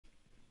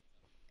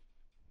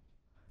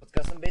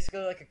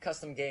basically like a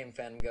custom game,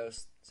 Phantom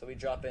Ghost. So we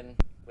drop in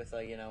with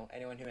you know,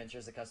 anyone who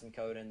enters the custom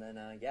code, and then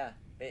yeah,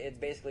 it's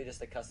basically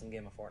just a custom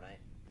game of Fortnite.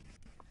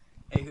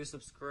 Hey, who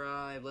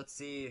subscribed? Let's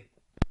see.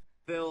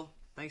 Phil,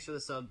 thanks for the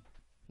sub.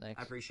 Thanks.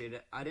 I appreciate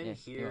it. I didn't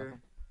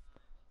hear.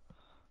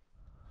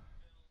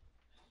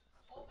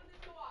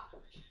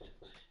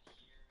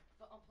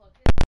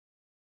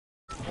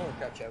 Holy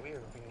crap, chat. We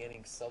have been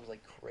getting subs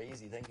like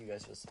crazy. Thank you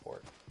guys for the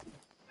support.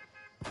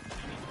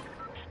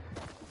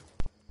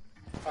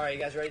 Alright,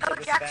 you guys ready to take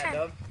this bad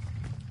dub?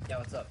 Yeah,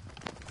 what's up?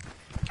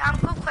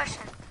 Cool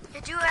question.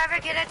 Did you ever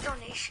get a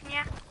donation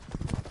yet?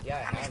 Yeah,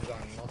 I have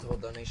gotten multiple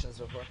donations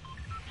before.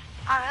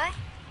 Oh, really?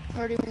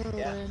 Already been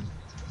yeah.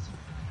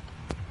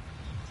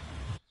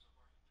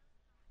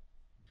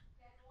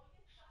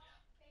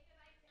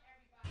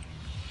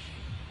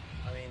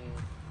 I mean,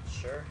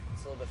 sure.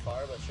 It's a little bit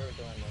far, but sure, we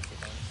can land mostly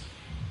things.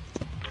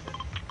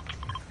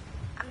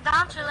 I'm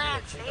down to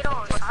land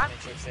fatal, son.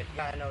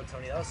 Yeah, I know,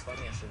 Tony. That was fun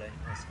yesterday.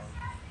 That was fun.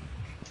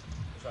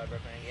 That's why I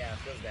broke my hand. Yeah, it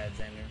feels bad,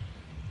 Xander.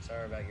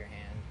 Sorry about your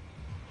hand.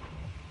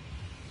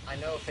 I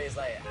know, FaZe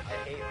Light. I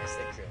hate my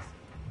stick drift.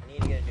 I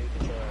need to get a new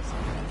controller or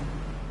something.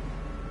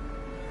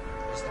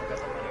 I just don't got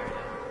the money right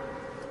now.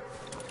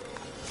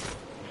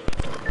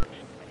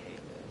 I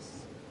hate this.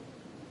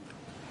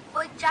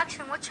 Wait,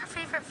 Jackson, what's your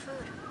favorite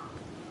food?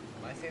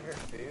 My favorite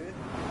food?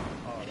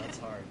 Oh, that's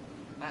hard.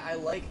 I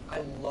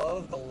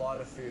love a lot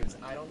of foods.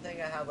 I don't think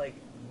I have, like,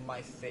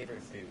 my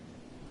favorite food.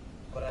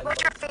 But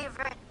what's your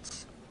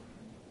favorite?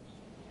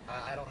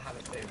 I don't have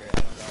a favorite.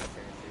 I don't got a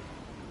favorite food.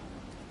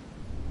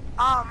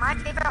 Oh, my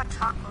favorite are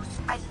tacos.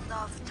 I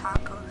love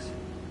tacos.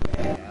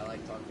 Yeah, I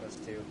like tacos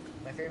too.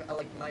 My favorite,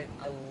 I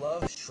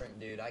love shrimp,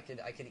 dude. I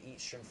could eat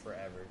shrimp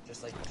forever.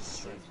 Just shrimp.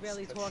 He's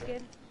really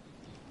talking.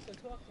 So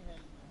talk to him.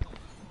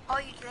 Oh,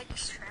 you like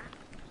shrimp?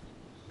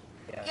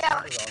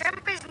 Yeah,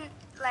 shrimp is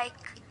like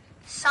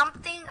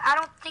something. I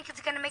don't think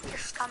it's gonna make your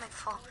stomach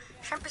full.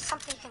 Shrimp is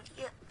something you can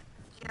eat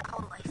your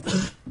whole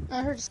life.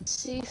 I heard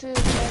seafood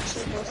is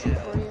actually healthy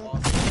for you.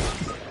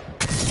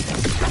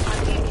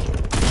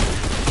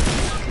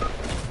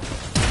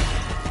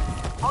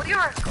 Oh, you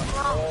are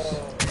close.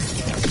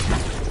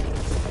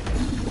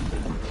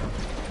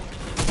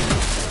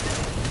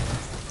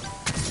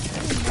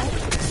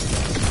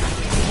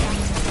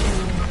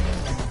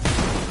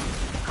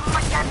 Oh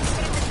my god,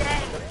 save the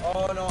day.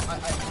 Oh no, I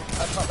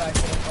caught back.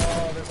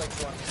 Oh, there's like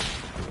one.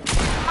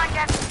 Come on,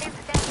 Jack, save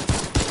the day.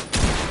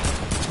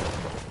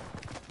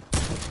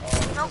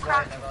 Oh, no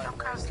crap, no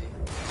crap.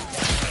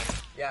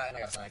 Yeah, and I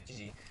got Sonic.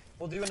 GG.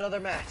 We'll do another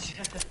match.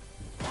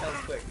 That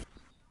was quick.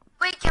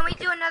 Wait, can we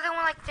do another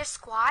one like this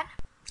squad?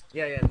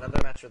 Yeah, another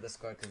match with this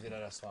squad because we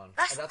don't have spawn.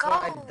 Let's that's go.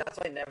 That's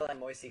why I never land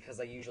Moisey because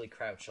I usually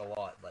crouch a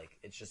lot. Like,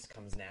 it just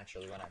comes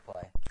naturally when I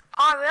play.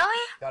 Oh,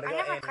 really? Gotta go.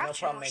 Never Hey, no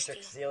problem,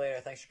 Matrix. See you later.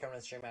 Thanks for coming to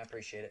the stream. I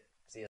appreciate it.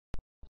 See you.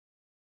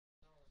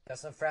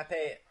 Custom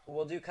Frappe.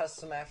 We'll do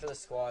custom after the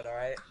squad,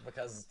 alright?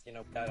 Because, you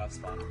know, got off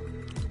spawn.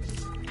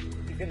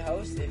 You can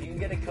host. If you can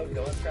get a code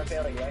going,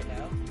 Frappe, like right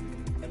now,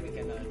 then we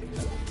can do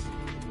customs.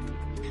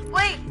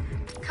 Wait,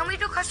 can we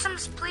do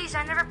customs, please?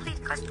 I never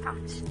played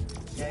customs.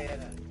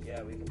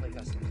 Yeah, we can play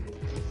customs.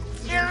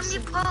 Here, let me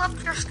pull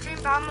up your stream,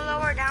 but I'm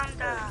lower down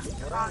the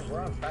volume.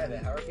 We're on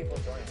private. How are people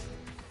joining?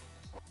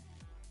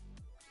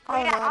 Oh,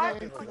 yeah,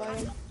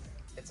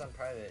 it's on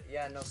private.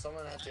 Yeah, no,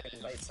 someone has to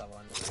invite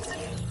someone.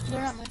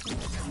 They're not my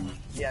friends.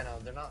 Yeah, no,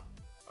 they're not.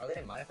 Are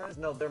they my friends?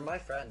 No, they're my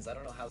friends. I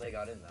don't know how they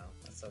got in, though.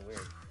 That's so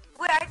weird.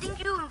 Wait, I think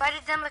you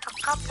invited them like a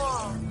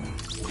couple.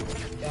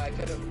 Yeah, I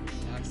could have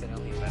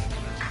accidentally invited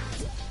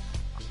them.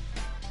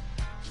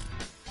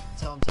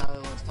 Tell him Tyler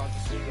loves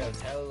tacos. Here you go.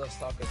 Tyler loves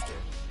tacos too.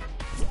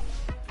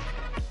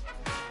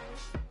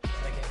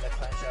 Making the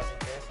clan shouts and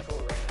creative. Cool,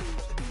 right?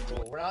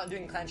 Cool. We're not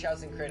doing clan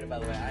shouts and creative, by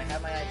the way. I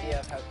have my idea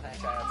of how clan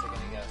shoutouts are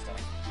gonna go, so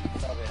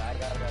it's all good. I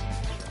got it.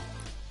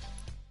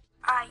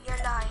 Alright,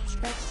 you're lying.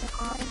 My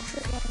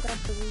Instagram got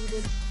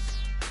deleted.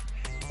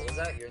 What was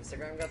that? Your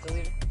Instagram got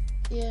deleted?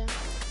 Yeah.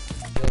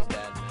 Feels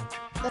bad, man.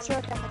 That's where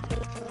I got my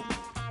code from.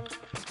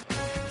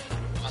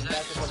 I'm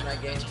back to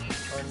Fortnite game.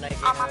 Or night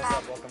game. What's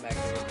up? Welcome back.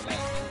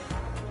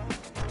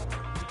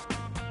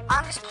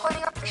 I'm just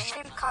putting up your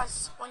stream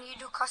because when you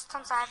do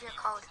customs, I have your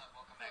code.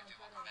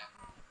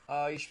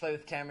 Oh, you should play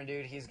with Cameron,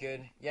 dude. He's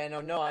good. Yeah,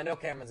 no, I know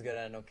Cameron's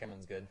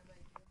good.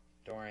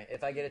 Don't worry.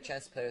 If I get a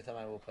chance to play with him,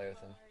 I will play with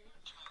him.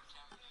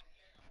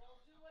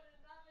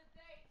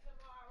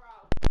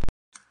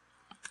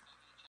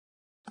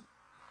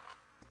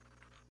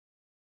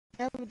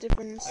 I have a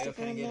different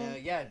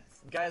Instagram. Yeah,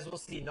 guys, we'll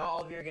see. Not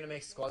all of you are gonna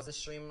make squads this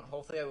stream.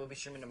 Hopefully, I will be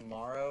streaming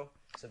tomorrow.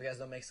 So if you guys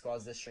don't make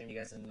squads this stream, you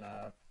guys can.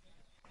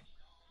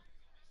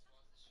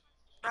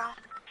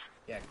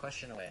 Yeah,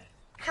 question away.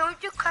 Can we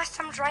do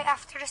customs right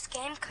after this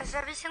game? Because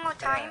every single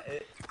time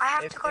I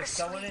have to go to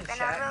sleep in and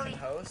chat I really... can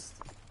host,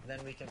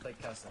 then we can play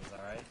customs,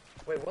 alright?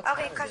 Wait, what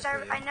Okay, time because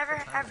I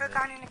never ever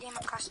gotten in a game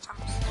of customs.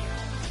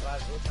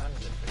 What time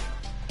is it for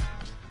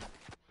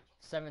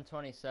you?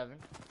 7:27.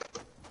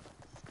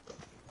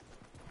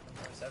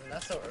 7,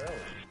 that's so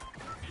early.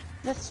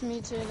 That's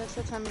me too. That's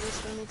what time it is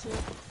for me too.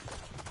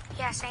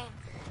 Yeah, same.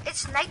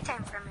 It's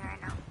nighttime for me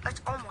right now.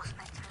 It's almost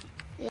nighttime.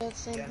 Yeah, it's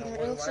same Yeah, no, here.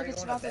 why It looks are like you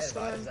it's going to about to bed,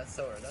 storm. Vibes?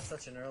 That's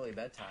such an early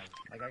bedtime.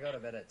 Like, I go to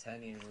bed at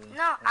 10 usually.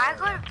 No, I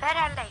go to bed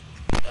at like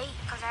 8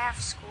 because I have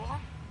school.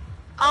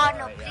 Oh,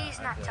 no, Alright, yeah, please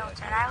I not feel it,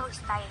 tilted. I feel I it. always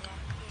die then.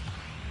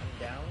 I'm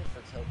down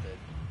for tilted.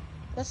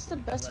 That's the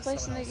best Unless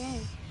place in someone the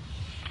else...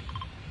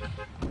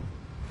 game.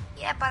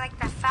 Yeah, but like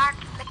the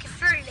fact, like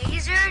if you're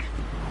lasered,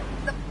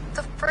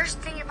 the first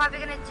thing you're probably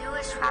gonna do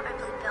is probably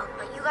build.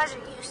 But you guys are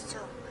used to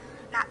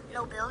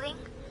no building.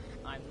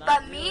 I'm not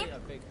But really me? a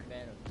big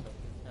fan of tilted,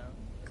 no.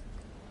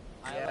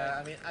 Yeah,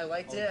 I mean, I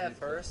liked it OG at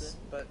first, tilted.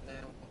 but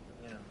now,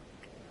 you know.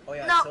 Oh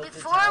yeah, No, tilted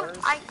before towers.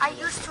 I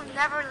used to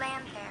never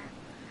land there.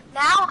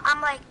 Now I'm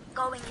like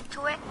going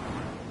into it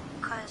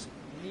because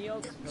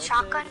Neo the tilted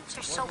shotguns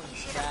are so wasn't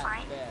easy to that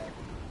find. bad.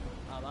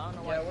 I don't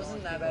know why Yeah, it so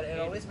wasn't many that people bad. It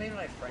hated always made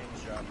my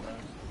frames drop, though.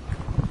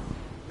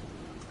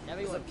 What's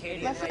Everyone up,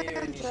 Katie? My How you doing?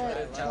 friends You are should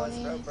at tell us,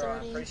 20, bro. I'm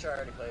 30. pretty sure I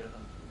already played with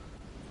them.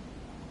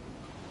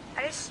 I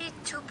just see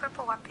 2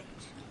 purple weapons.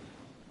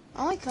 I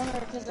only come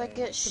here because I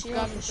get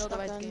Subscribe shield and to Build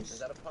Device shotguns. Games. Is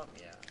that a pump?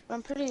 Yeah. But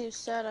I'm pretty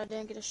sad I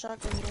didn't get a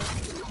shotgun yet.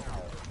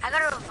 I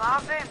got a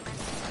revolver and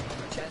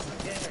The chances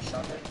of getting your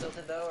shotgun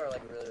tilted though are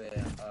like really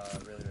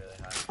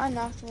high. I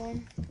knocked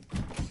one.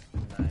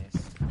 Nice.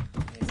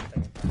 Let me see if I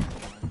can find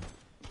one.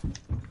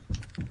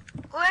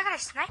 oh, I got a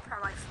sniper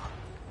rifle.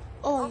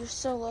 Oh, you're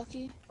so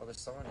lucky. Oh,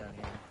 there's someone down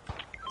here.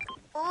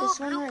 Oh, This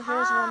one blue right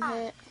here is one pump.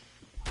 hit.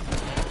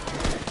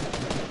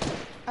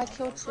 I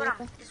killed Is two. what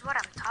I'm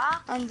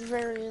talking. I'm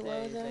very low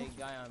There's though. a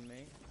guy on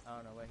me. I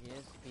don't know where he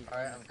is. He's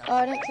Alright, in the Oh,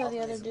 I country. didn't kill the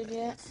I'll other play some dude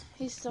yet. medkits.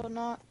 He's still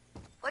not.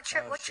 What's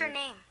your Oh, What's your shoot.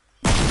 name?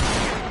 I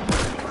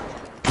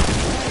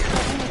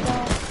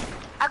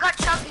I got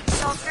Chubby,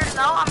 so if you're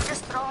low, I'm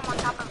just throw him on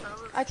top of the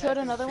roof. killed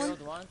another one.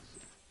 Killed once.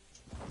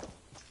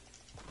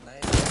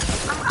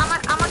 Nice. I'm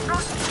gonna throw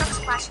some chug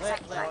splashes Wait,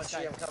 at you wait, Oh, guys.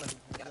 shit, I'm coming.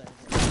 Yeah.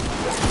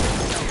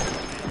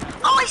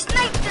 Oh, I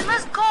sniped him.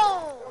 Let's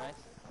go. Nice.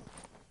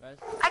 Nice.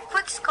 I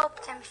quick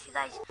scoped him. If you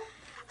guys,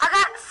 I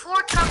got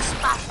 4 chug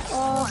splashes.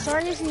 Oh,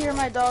 sorry if you hear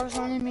my dogs.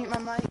 I'm gonna mute my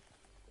mic.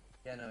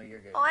 Yeah, no, you're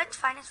good. Oh, it's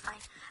fine. It's fine.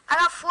 I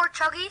got 4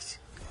 chuggies.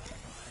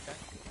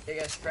 Hey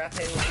guys, Scrap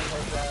Hay will be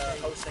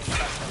hosting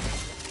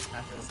customs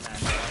after this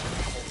match.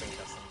 Hosting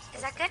customs.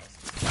 Is that good?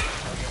 I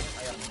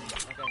got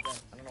Okay, good.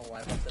 I don't know why I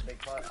left the big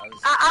pot. I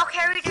was. I'll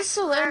carry Just this.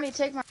 still letting me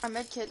take my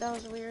med kit. That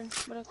was weird,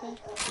 but okay.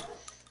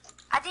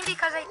 I think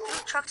because I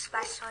threw chug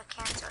splash, so I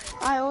canceled it.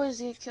 I always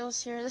get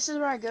kills here. This is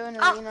where I go in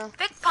Oh, arena.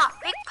 big pot,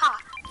 big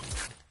pot.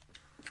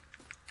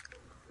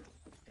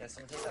 Yeah,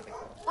 someone take that big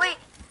pot. Wait,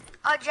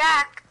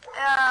 Jack,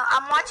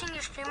 I'm watching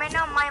your stream right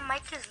now. My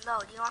mic is low.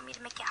 Do you want me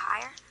to make it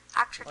higher?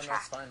 Actual Oh, no, chat.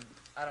 it's fine.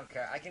 I don't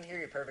care. I can hear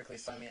you perfectly,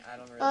 so I mean, I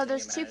don't really. Oh, think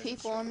there's it 2 matters.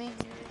 people on me.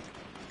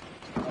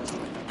 Oh,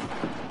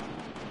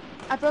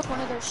 I broke one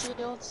of their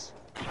shields.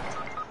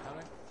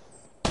 Coming.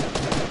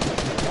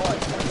 oh,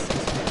 it's 26.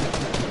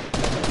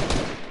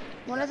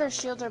 One of their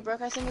shields are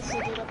broke. I think it's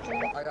the dude up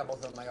there. I got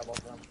both of them.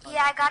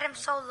 Yeah, I got him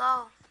so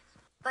low.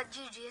 But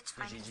GG, it's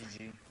fine.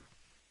 GG.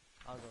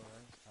 I'll go right.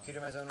 Keep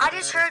my zone. I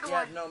just heard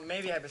yeah, one. no,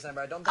 maybe Hyper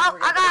Sniper. I don't think Oh, we're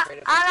gonna I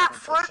play creative got this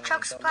 4 stream,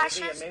 chug so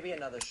splashes. Maybe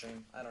another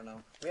stream. I don't know.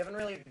 We haven't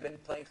really been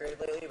playing creative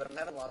lately, but I'm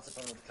having lots of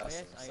fun with Oh,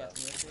 yes, customs. I got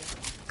some issues.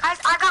 Guys,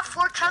 I got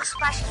 4 chug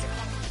splashes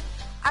again.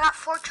 I got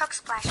 4 chug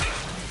splashes.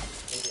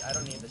 Maybe, I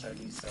don't need the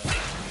chuggies, so.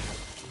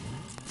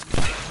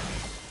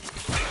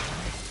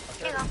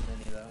 Here you go.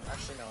 Mini, though.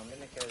 Actually, no, I'm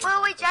gonna carry the Wait,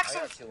 launch wait, pads. Jackson. I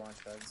got 2 launch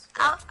pads.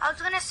 I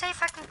was gonna say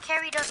if I can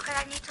carry those because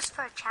I need those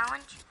for a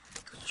challenge.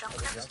 Those Oh, the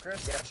junkers.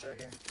 junkers? Yeah, sure,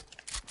 here.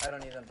 I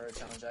don't need them for a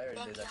challenge. I already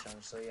Thank did that you.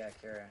 challenge, so yeah,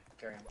 carry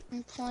them.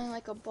 I'm playing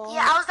like a ball.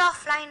 Yeah, I was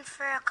offline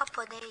for a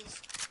couple of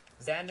days.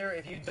 Xander,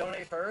 if you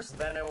donate first,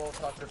 then I will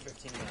talk for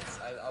 15 minutes.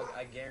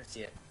 I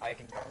guarantee it. I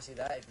can promise you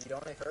that. If you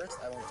donate first,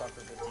 I won't talk for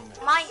 15 minutes.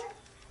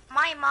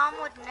 My mom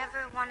would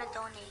never want to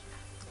donate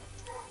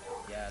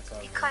Yeah, it's all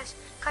good. because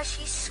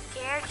she's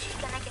scared she's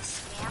gonna get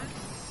scammed.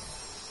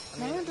 I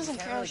My mean, mom you doesn't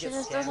can't care. really She get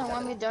just scammed doesn't out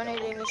want of me it.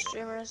 donating to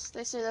streamers.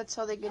 They say that's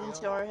how they get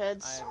into our I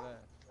heads. have a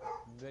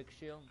big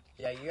shield.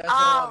 Yeah, you guys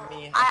Oh, don't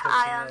want me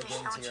I pushing it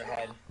understand into your what you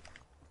head.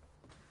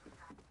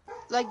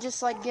 Like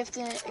just like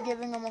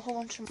giving them a whole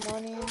bunch of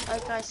money.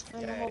 Like I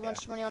spend a whole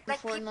bunch of money on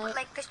Like people, Fortnite.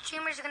 like the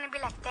streamer's gonna be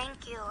like,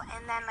 "Thank you,"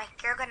 and then like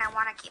you're gonna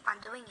want to keep on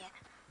doing it.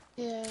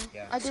 Yeah,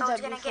 Yeah. I did So that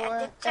it's gonna get before,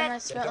 addicted. and I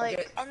spent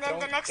like And then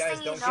the next guys,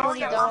 thing you don't know,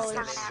 give your me mom's $1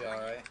 not for gonna have ninja, money.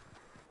 alright?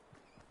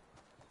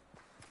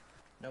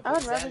 No, I would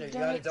please, rather Xander, you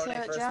gotta donate to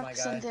donate first, my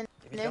Jackson guy. than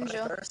If you donate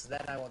Ninja. first,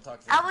 then I won't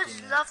talk for I 15 would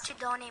minutes. love to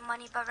donate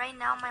money, but right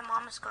now my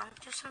mom is going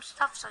through some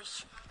stuff, so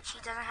she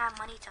doesn't have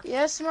money to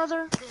Yes,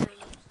 mother.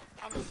 literally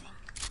anything.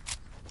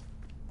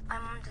 My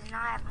mom does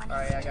not have money.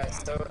 Alright, yeah, to guys,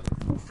 do so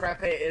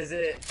Frappe, is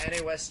it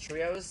NA West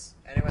Trios?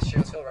 NA West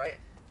Trios feel right?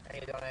 And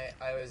you donate,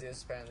 I always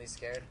is apparently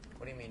scared.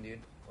 What do you mean, dude?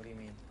 What do you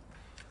mean?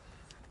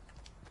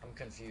 I'm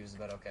confused,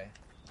 but okay.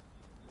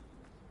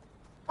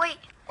 Wait,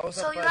 Oh, what's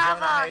so up, you Jonah? How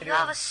have you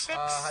a doing? 6.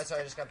 Hi,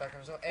 sorry, I just got back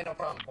from Hey, no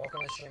problem.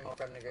 Welcome to the stream. Hope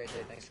you're having a great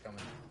day. Thanks for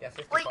coming. Yeah,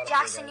 50 Wait, product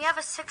Jackson, here, you have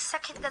a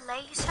 6-second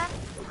delay, you said,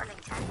 or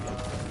like 10? No, I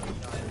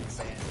didn't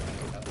say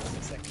anything about the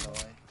 6 second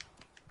delay.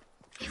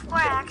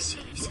 before I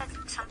actually said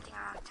something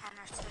around 10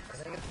 or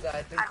 2.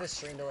 I think the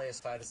stream delay is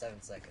 5 to 7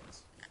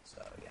 seconds.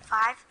 So yeah.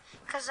 5?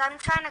 Because I'm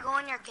trying to go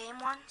in your game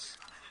once.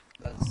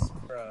 That's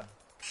bruh.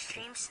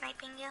 Stream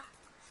sniping you.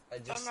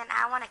 And then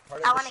I wanna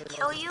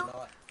kill you.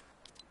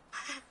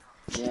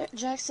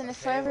 Jackson,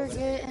 if Okay, I ever well,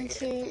 get then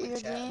into your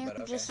chat, game,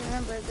 but okay. just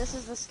remember, this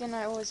is the skin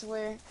I always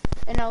wear,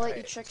 and I'll let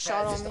you trick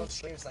shot on just me. don't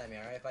stream snipe me,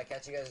 alright? If I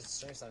catch you guys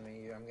stream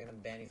sniping you, I'm gonna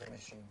ban you from my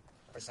stream.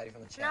 Or cite you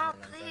from the chat. No,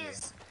 and then unfriend you.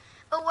 please.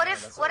 But what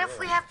if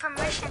we have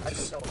permission I to?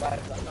 just know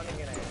vibes. I'm not even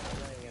gonna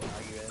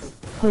argue this.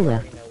 Hold I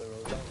up. already know the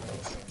rules.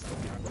 Don't stream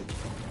snipe me.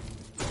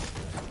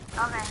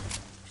 Okay,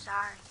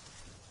 sorry.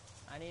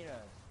 I need a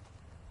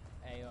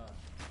AR.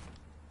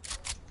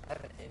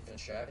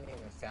 I haven't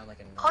even found like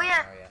a Oh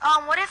yeah.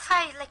 yet. What if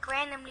I like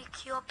randomly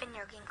queue up in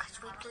your game? Cause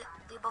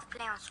we both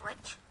play on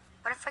Switch.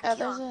 What if I Yeah,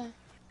 queue there's up? a.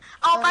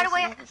 Oh, by the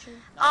way, there's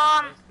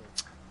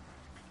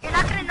you're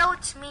not gonna know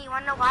it's me. You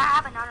wanna know why? I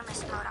have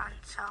anonymous mode on.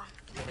 So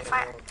if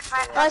I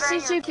I ever see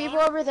in your 2 game, people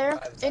over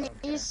there in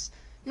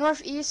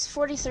northeast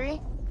 43.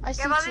 I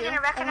see You're probably 2. gonna I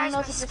don't recognize know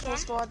my if it's a full skin.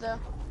 squad though.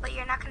 but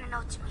you're not gonna know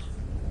it's me.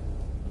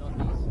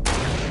 Northeast.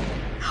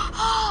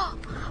 Oh,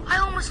 I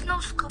almost no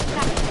scoped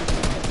that.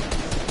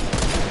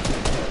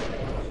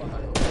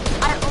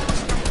 I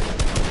almost know.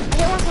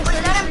 Hit one from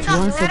Wait, let him 33. jump.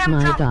 Once Let it's him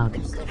my jump. dog.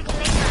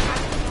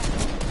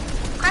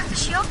 Crack the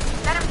shield.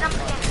 Let him jump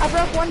again. I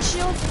broke one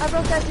shield. I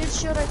broke that dude's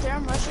shield right there.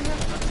 I'm rushing him.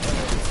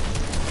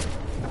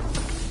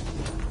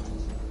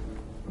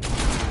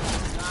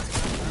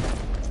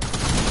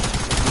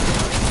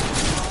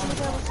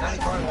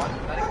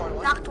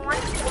 Knocked one.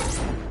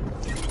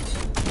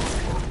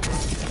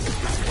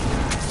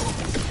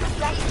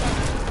 Yeah, he's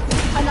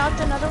dead. I knocked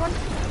another one.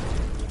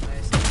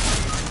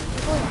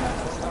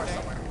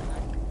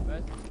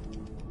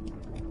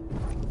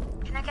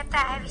 Can I get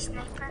that heavy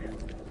sniper?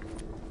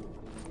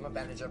 I'm gonna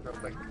bandage up real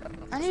quick.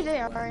 I need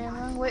AR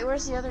ammo. Wait,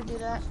 where's the other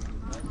dude at?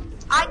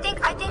 I think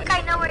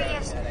I know where he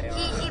is.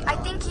 I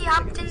think he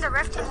hopped in the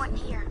rift and went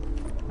here.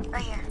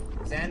 Right here.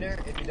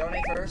 Xander, if you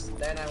donate first,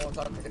 then I won't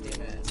talk for 15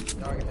 minutes.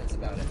 No arguments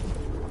about it.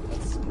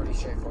 That's pretty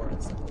straightforward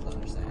and simple to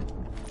understand.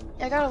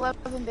 Yeah, I got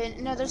 11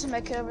 bin. No, there's a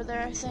med kit over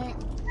there, I think.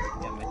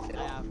 Yeah, my kid.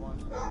 I have one.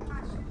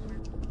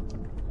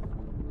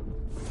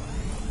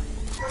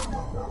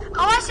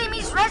 Oh, I see him.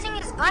 He's rezzing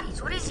his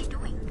buddies. What is he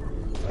doing?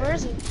 Where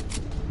is he?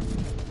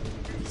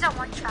 He's at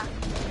one trap.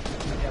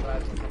 Yeah,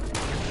 but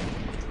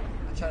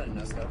I tried to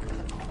no-scope.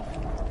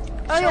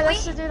 Oh yeah,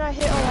 that's the dude I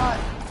hit a lot.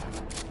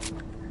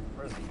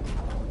 Where is he?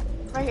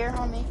 Right here,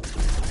 on me.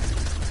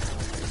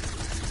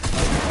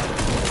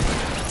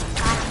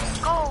 Let's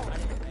go. I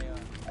need an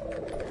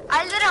AR.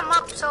 I lit him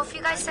up, so if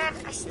you guys said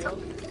I still...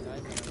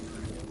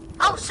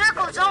 Oh,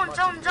 circle, zone. Wait,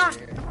 there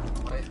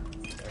we go.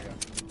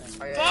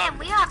 Oh, yeah, Damn,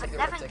 we have take the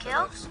 11 rift, take the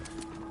kills.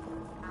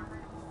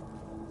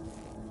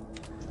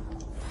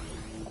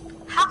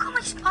 How come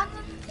we spawned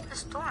in the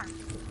storm?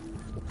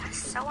 That's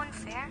so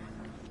unfair.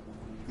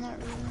 Not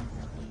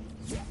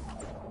really.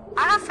 I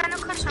have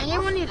Fennecush on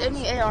Anyone need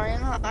any AR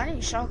ammo? I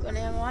need shotgun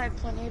ammo. I have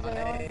plenty of AR.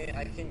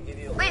 I can give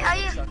you a Wait,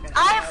 little shotgun.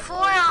 I have four,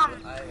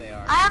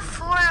 I I have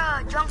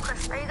 4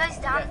 junkers. Are you guys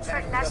down for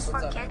Yeah, last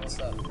 4 what's up, kids? what's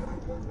up?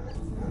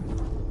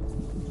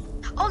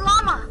 Oh,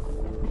 llama!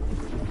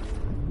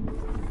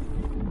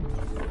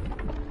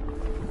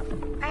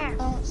 Right I here.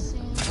 don't see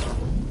anybody.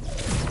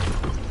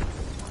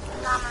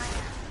 Llama right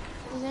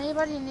here. Does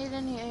anybody need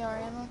any AR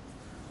ammo?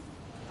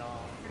 No.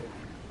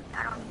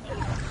 I don't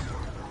think.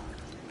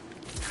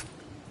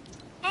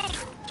 Hey,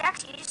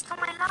 Jackson, you just stole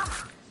my llama.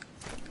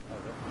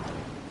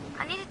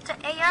 I needed the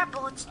AR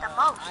bullets the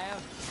most. I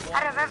have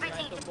Out of one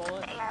everything, sniper just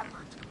bullet, the AR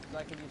bullets. so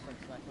I could use some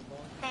sniper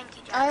bullets. Thank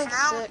you, I have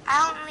Jackson. 6.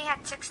 I only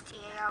had 60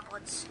 AR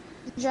bullets.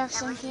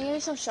 Jackson, can you give me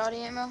some shotty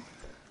ammo?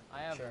 I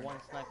have Sure. one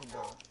sniper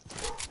bullet.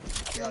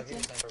 Yeah, I'll give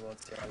you sniper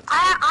bullets here.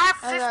 I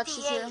I got have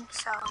you 58, too.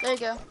 so. There you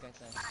go. Okay,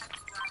 thanks.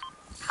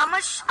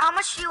 How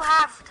much do you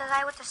have, the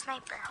guy with the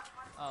sniper?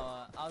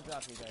 Oh, I'll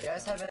drop you guys. You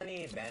guys have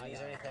any bandies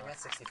or anything?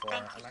 That's 64.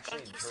 Thank you, I'm actually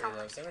thank you pretty so low.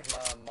 much. Same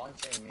with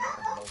Montre and me.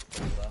 I'm both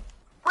pretty low.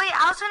 Wait,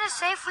 I was gonna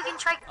say if we can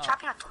try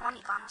dropping a 20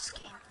 on this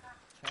game.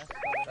 Chest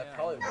over That here.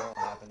 probably won't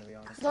happen, to be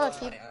honest. There's a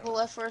lot of people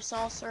left for a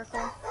small circle.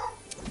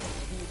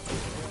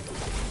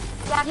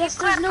 Yeah, Yes,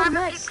 people there's are no probably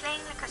mechs. playing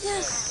like a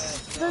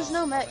Yes! There's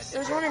no mechs.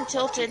 There's one in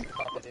Tilted.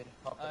 Pop it, dude.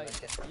 Pop the med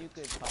kit. You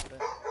could pop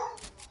it.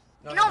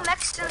 You know,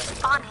 mechs still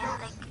spawn in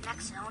like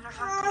next zone or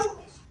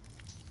something.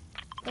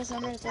 There's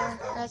one right there.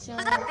 That's the Who's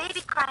only that one.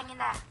 baby crying in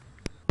that?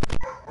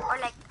 Or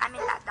like, I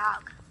mean that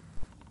dog.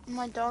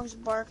 My dog's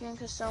barking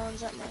because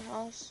someone's at my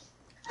house.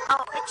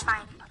 Oh, it's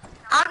fine.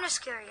 I'm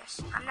just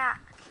curious. I'm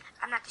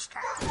not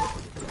distracted.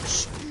 Oh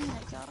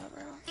my god,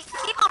 bro. You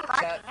can keep on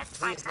barking. Chat, It's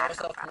fine. please, I no have no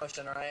problem.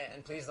 self-promotion, alright?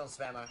 And please don't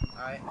spam her,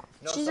 alright?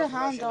 No She's a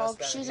hound self-promotion, no dog.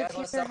 spamming. She's You a guys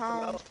wanna pure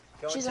hound.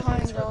 self-promote, go She's into a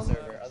hound the Discord dog.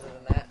 server. Other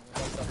than that,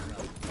 no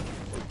self-promote.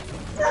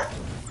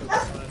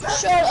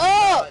 Shut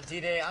up!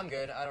 D-Day, I'm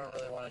good. I don't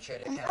really want to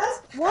trade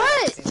accounts.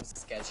 What? Seems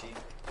sketchy.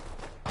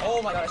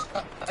 Oh my gosh.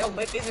 I got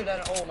laser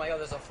down. Oh my god,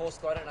 there's a full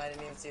squad and I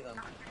didn't even see them.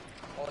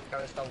 Oh my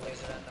god, there's a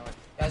laser down. No.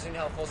 Guys, we need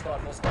help. Full squad,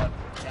 full squad.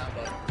 Yeah, I'm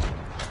dead.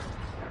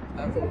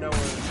 Out from nowhere.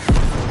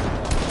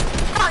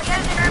 Oh, he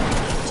has an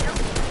RPG too.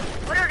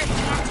 What are the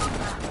chances?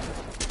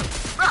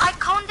 Bro, I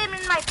coned him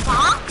in my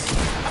box,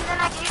 and then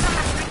I gave him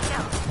a free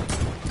kill.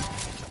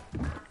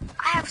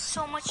 I have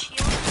so much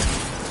healing.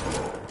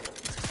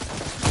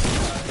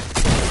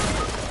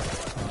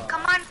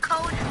 Come on,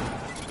 Code.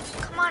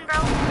 Come on, bro.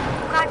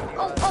 God.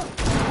 Oh.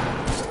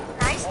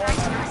 Nice.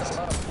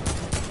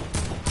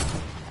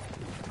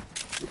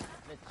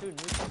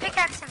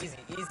 Pickaxe him.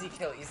 Easy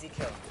kill.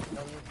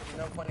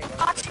 No point in going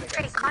for the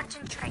pickaxe.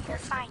 Concentrate. You're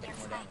fine.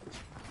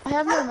 I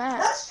have no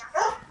mats.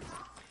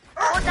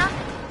 Hold up.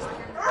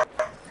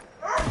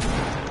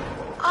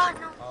 Oh,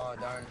 no. Oh,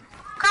 darn.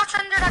 Crouch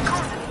under that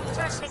cone.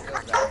 Seriously, Feels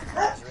crouch. bad.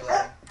 Just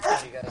reloading.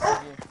 You guys.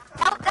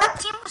 That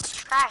team was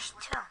trash,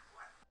 too.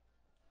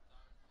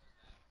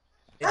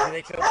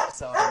 They killed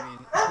themselves, I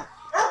mean.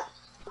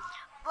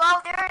 Well,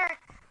 they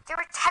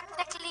were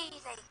technically,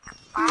 like,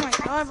 Oh my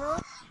god, bro.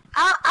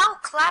 I'll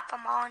clap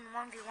them all in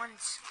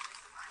 1v1s.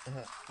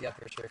 Yeah,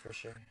 for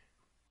sure.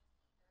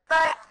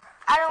 But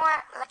I don't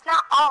want, like,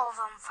 not all of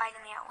them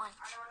fighting me at once.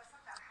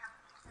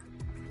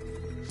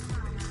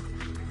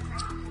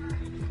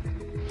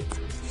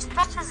 These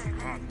patches are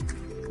good.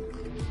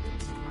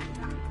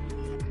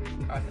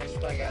 Alright, thanks for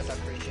playing, guys. I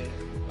appreciate it.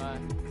 Bye.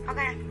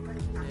 Okay.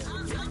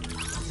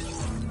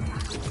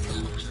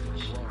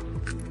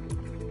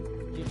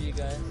 GG,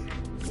 guys.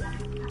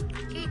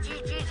 GG.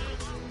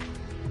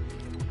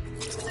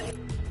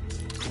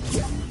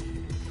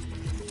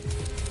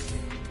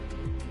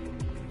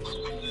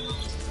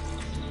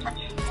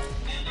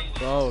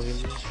 Bro, give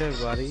me shit,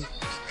 buddy.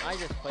 I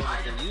just played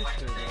with the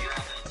YouTuber.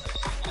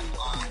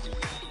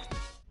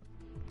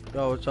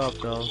 Yo, what's up,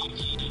 though?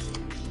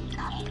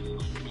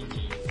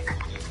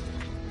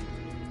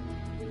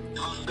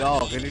 Yo,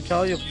 can you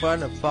tell your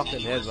friend to fucking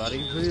hit,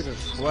 buddy? Please, I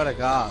swear to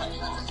God.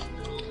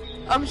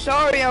 I'm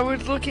sorry, I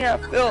was looking at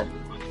Phil.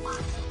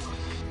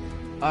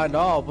 I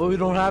know, but we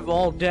don't have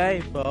all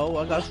day, bro.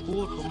 I got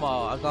school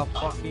tomorrow. I got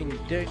fucking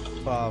dick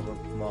problem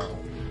tomorrow.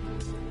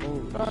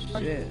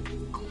 Holy shit.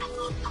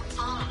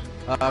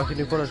 Can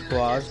you put a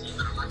squad?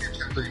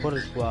 Can you put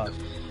a squad?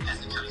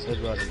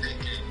 Good buddy.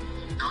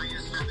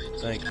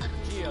 Thank you.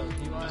 Gio,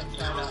 do you want to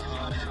try to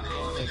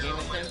play a game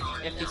with him?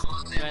 If he's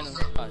random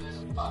squads.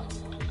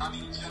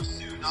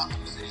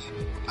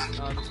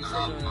 Is he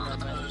still doing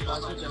random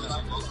squads or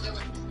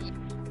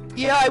no?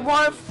 Yeah, I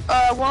want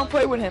to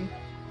play with him.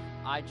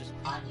 I just...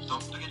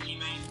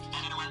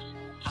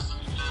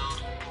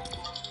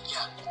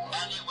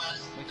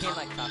 We can't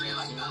like copy it.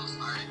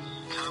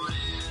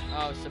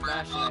 Oh,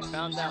 Sebastian, I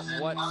found out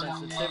what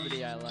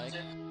sensitivity I like.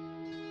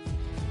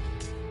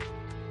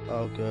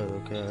 Oh, good,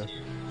 okay.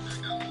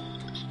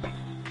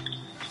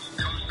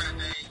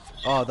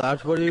 Oh,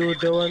 that's what you were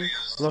doing?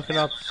 Looking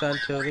up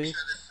sensitivity?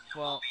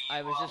 Well,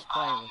 I was just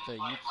playing with a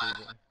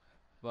YouTuber,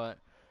 but...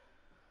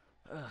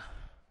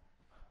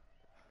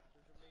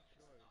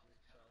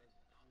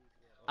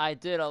 I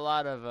did a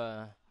lot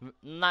of,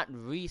 not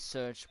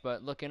research,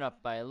 but looking up.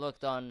 I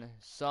looked on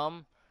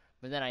some,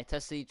 but then I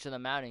tested each of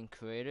them out in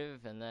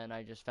creative, and then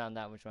I just found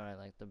out which one I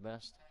liked the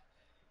best.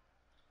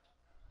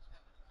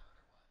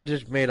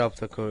 Just made up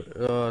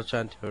the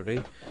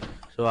sensitivity,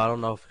 so I don't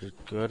know if it's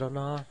good or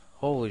not.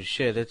 Holy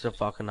shit, it's a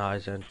fucking high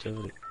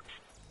sensitivity.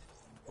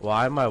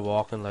 Why am I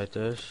walking like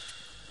this?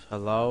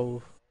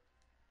 Hello?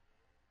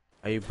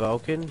 Are you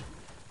broken?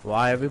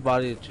 Why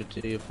everybody to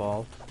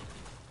default?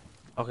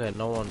 Okay,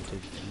 no one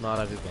did. Not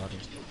everybody.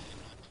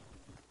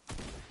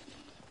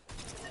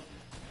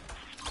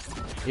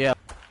 Yeah.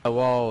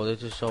 Whoa,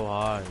 this is so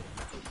high.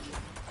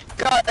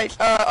 Guys,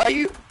 are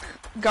you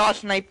god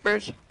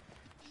snipers?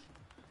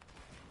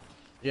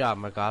 Yeah,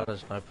 my god, a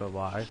sniper.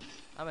 Why?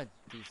 I'm a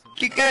decent.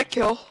 You get a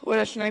kill with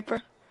a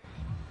sniper?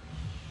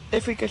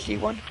 If we could see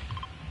one.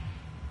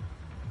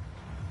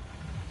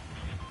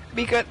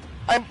 Because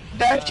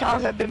that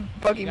challenge has been You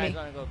bugging guys me.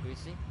 wanna go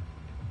greasy?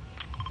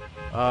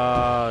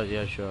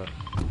 Yeah, sure.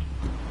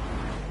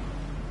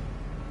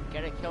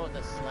 Get a kill with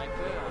a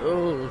sniper?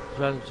 Oh,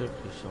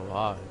 sensitivity is so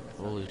high.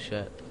 Holy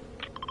shit.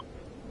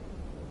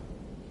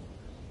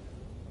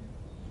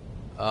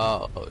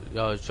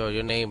 Yo, so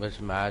your name is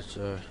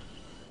Master.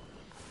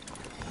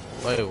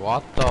 Wait,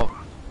 what the?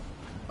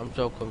 I'm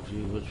so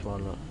confused. Which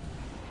one?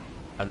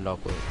 I'm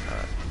not good.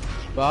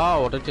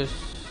 Wow, what it just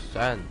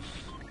sense?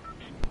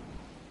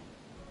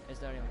 Is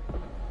there anyone?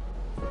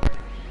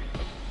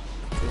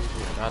 This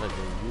is gotta be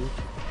you.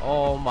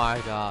 Oh my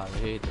god, I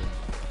hate this.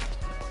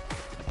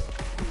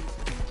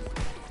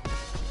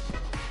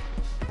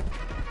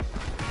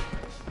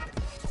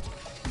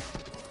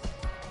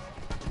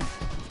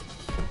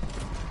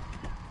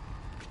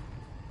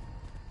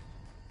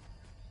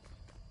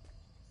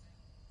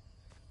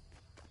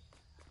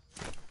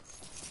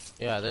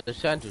 Yeah, the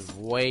descent is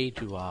way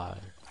too high.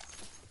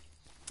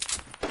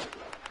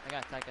 I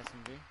got attack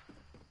SMG.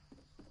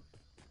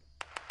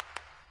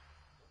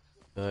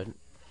 Good.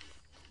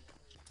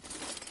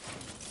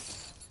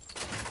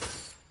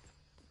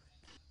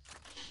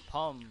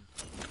 Pum.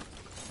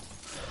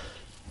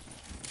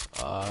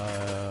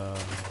 Uh.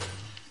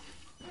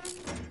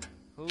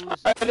 Who's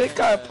I in just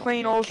got a the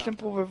plain main old taco?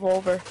 simple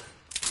revolver.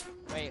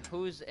 Wait,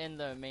 who's in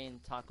the main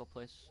taco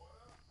place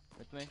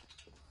with me?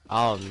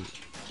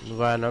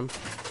 Random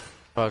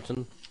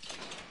person.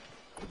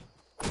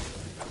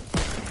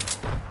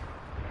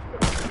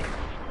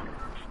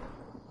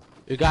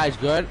 You guys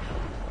good?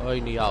 Oh,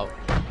 you need help.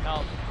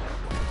 Help.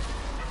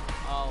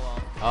 Oh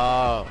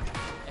well. Oh.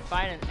 If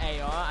I had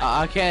an AR,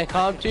 I can't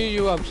come to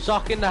you. I'm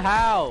stuck in the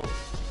house.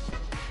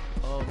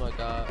 Oh my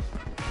god.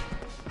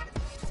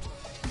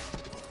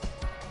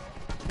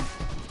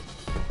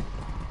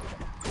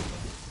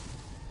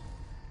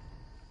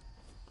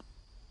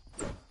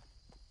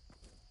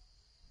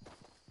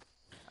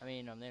 I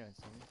mean, they don't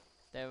see me.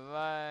 They're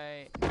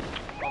right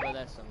over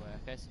there somewhere.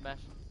 Okay,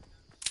 Sebastian.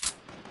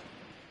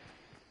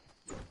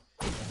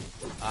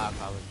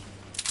 Coming.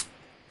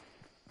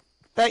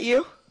 That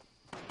you?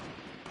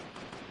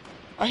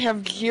 I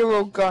have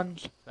 0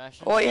 guns.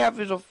 Sebastian. All I have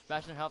is a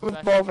Sebastian, help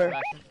Sebastian.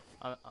 revolver.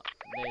 Sebastian.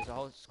 There's a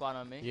whole squad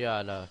on me. Yeah,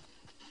 I know.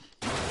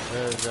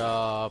 There's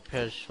a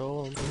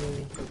pistol.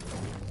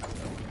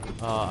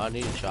 I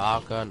need a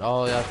shotgun.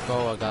 Oh, let's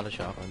go. I got a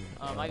shotgun.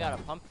 I got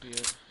a pump for you.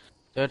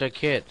 There's a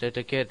kid. There's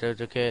a kid.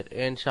 There's a kid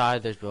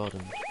inside this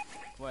building.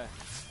 Where?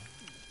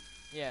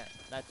 Yeah,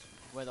 that's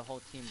where the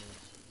whole team is.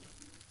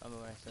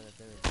 Remember when I said that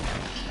there was.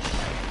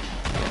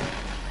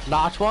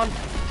 Last one.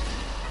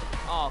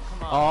 Oh,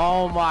 come on.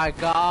 Oh my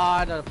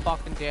god, a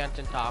fucking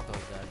dancing taco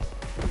dead.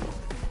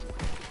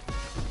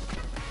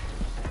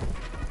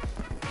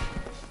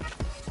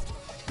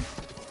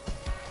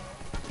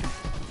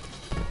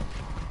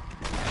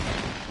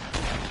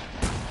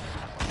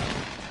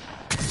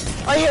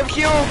 I have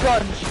 0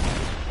 guns.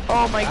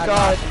 Oh my I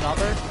god. knocked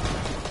another.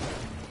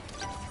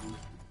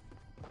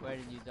 Where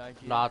did you die,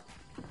 G? Not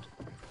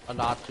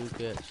 2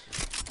 kids.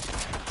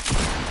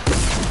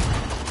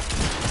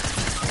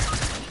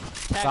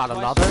 Tagged Got twice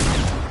another.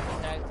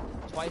 Tagged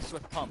twice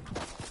with pump.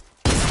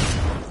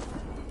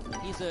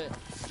 He's a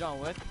John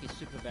Wick. He's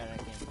super bad at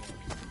games.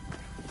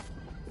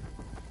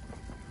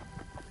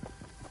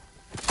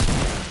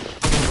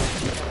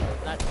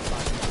 That's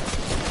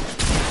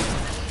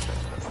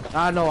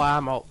fine. No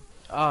ammo.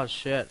 Oh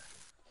shit.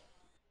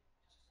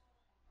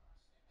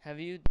 Have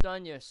you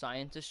done your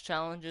scientist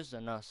challenges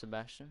or no,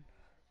 Sebastian?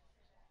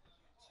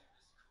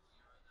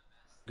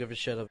 Give a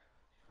shit.